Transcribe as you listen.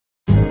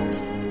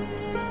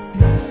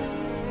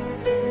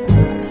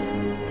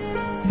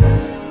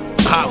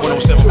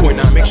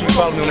107.9. Make sure you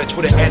follow me on that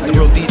Twitter at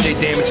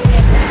 @TheRealDJDamage.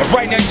 But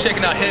right now, you're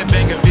checking out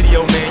Headbanger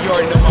video, man. You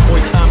already know my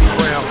boy Tommy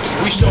Brown.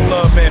 We show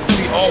love, man.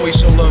 Philly always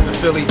show love to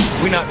Philly.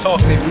 We not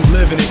talking it, we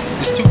living it.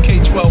 It's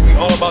 2K12. We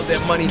all about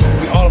that money.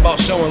 We all about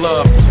showing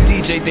love.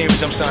 DJ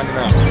Damage, I'm signing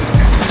out.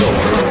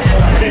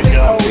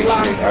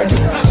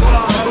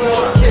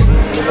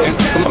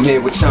 I'm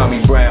here with Tommy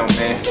Brown,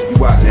 man. You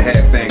watching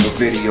Headbanger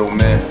video,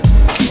 man.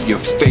 Keep your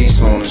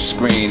face on the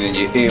screen and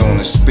your ear on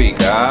the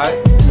speaker, alright?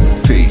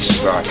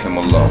 Peace, rock him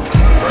along.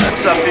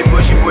 What's up, people?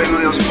 It's your boy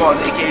Lil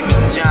Sparks, aka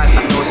Mr.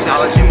 Johnson. No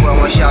salad, your boy. I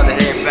want to shout out to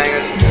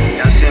Headbangers. You know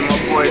what I'm saying? My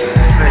boys is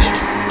official.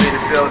 Ready to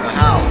build a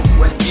house.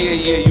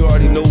 Yeah, you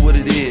already know what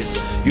it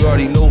is. You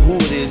already know who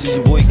it is. It's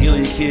your boy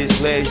Gilly Kid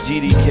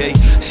 /GDK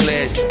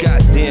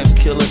 /goddamn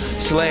killer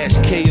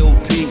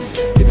 /KOP.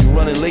 If you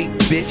running late,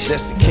 bitch,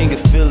 that's the king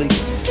of Philly.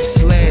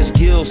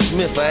 /Gil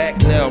Smith, I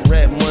act now,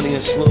 rap money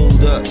and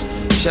slowed up.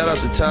 Shout out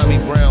to Tommy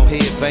Brown,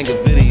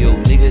 Headbanger video,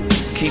 nigga.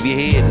 Keep your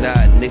head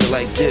nodding, nigga,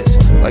 like this.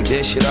 Like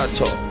that shit I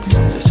talk.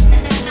 Just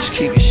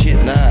keep your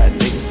shit nodding,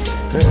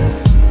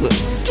 nigga. Look.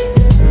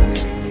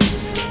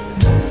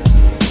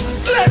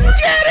 Let's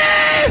get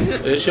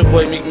it! It's your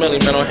boy Meek Millie,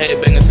 man, on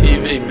Headbanger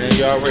TV, man.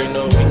 You already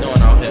know what we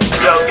doing out here.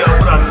 Yo,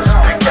 what up? This is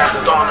Big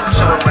Captain Dawn. I'm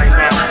chilling right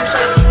now. I'm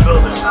inside the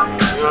building.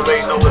 You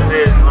already know what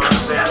it is, you know what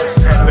I'm saying? This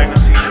is Headbanger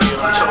TV,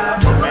 and I'm chilling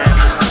with my man,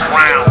 Mr.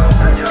 Brown.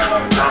 You know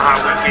how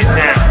we get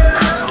down.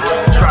 So let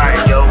me try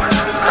it, yo.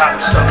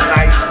 Copy something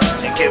nice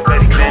and get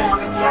ready, man.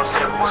 You know what I'm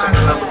saying? We'll send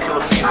another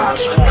killer beat on the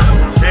swarm.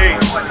 Hey.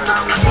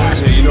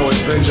 Yeah, you know it's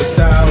Benja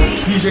Styles.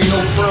 DJ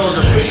No Frills,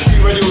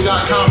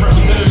 officiallyradio.com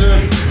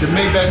representative. The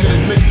Maybach of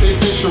this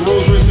mixtape pitch, your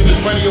Rolls Royce in this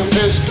radio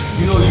pitch.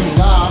 You know you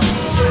live.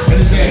 And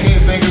it's that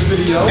Headbanger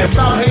video. And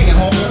stop hating,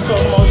 homie. I'm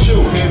talking about you.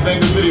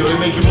 Headbanger video. They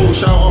make you move.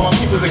 Shout out all my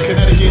peoples in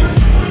Connecticut.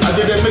 I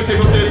did that mixtape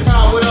up there.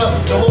 Tom, what up?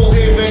 The whole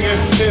Headbanger,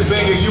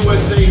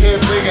 USA,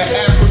 Headbanger,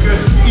 Africa,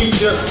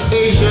 Egypt,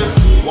 Asia.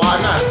 Why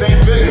not?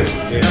 Think bigger.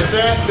 You know what I'm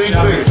saying? Think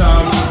bigger.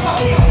 Tom.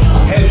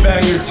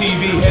 Headbanger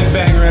TV,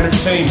 Headbanger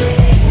Entertainment.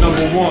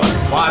 #1.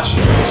 Watch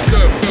it. It's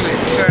good, Philly.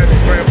 Saturday,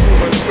 Grand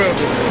Pool in the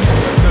building.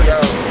 Yo,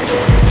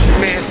 it's your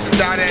man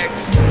Sadat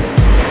X.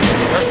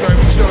 That's right,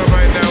 we chilling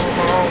right now with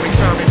my homie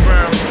Tommy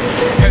Brown.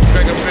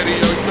 Headbanger video,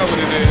 you know what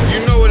it is. You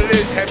know what it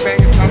is,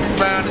 Headbanger Tommy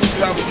Brown. This is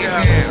how we get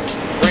down.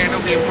 Brand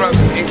New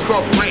Brothers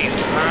Incorporated.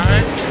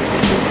 Alright?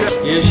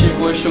 Yeah, it's your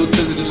boy Show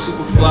Tizzy, the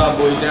super fly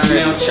boy down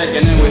there. I'm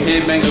checking in with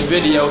Headbanger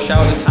video. Shout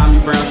out to Tommy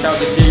Brown, shout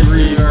out to J.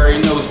 Reed. You already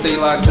know, stay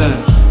locked in.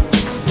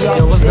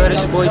 Yo, what's good?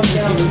 It's your boy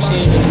TC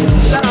Luchin.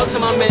 Shout out to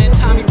my man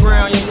Tommy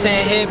Brown, you know what I'm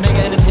saying?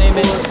 Headbanger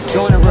Entertainment,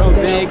 doing it real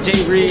big. J.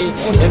 Reed, you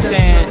know what I'm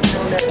saying?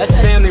 That's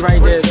family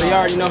right there, so you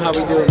already know how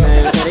we do it,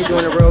 man. They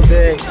doing it real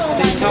big.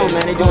 Stay tuned,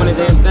 man. They doing the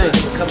damn thing.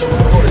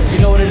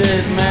 You know what it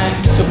is, man.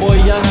 It's your boy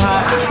Young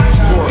Hot.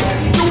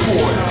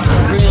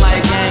 Green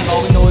Light Gang, all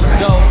we know is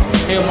go.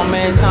 Here with my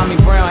man Tommy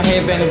Brown,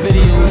 Headbanger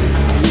videos.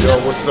 Yo,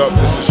 what's up?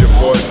 This is your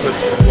boy,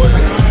 Christopher Boy, my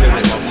man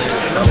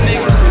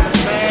Tommy Brown.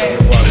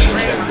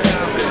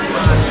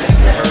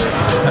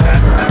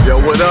 Yo,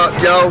 what up,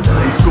 yo?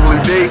 It's Schooly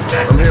D.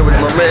 I'm here with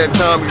my man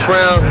Tommy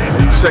Brown, and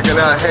you checking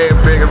out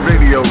Headbanger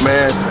video,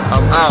 man.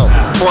 I'm out.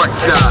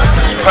 Parkside.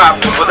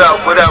 Poppin', what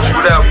up,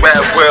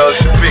 rap world?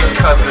 It's your big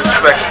cousin,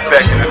 Spectre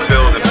back in the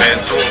building, man.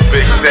 Doing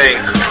big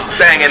things.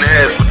 Banging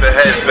heads with the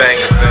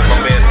Headbangers, man. My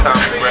man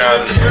Tommy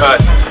Brown in the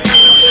cut.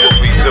 What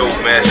we do,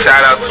 man.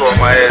 Shout out to all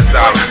my heads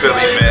out in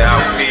Philly, man.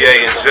 Out in PA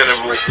in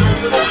general,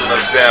 holding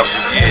us down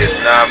for years,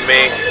 you know what I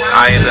mean?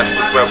 INS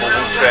the Rebel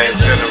Wu-Tang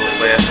General,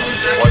 man.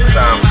 One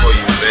time for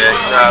you, man.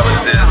 You know how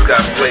it is.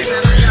 Got flavor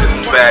shit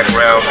in the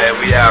background, man.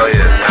 We out here,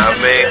 you know what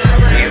I mean?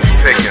 Easy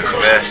pickings,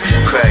 man.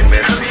 Wu-Tang,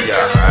 man. See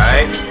y'all,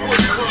 alright?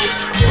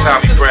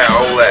 Tommy Brown,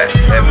 hold that.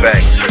 That bang.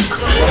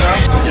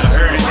 You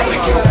heard it.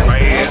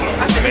 Right here.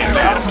 This man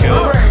Mad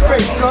Skill. Right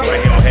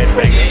here on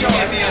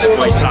Headbanger.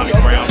 Boy Tommy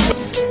Brown.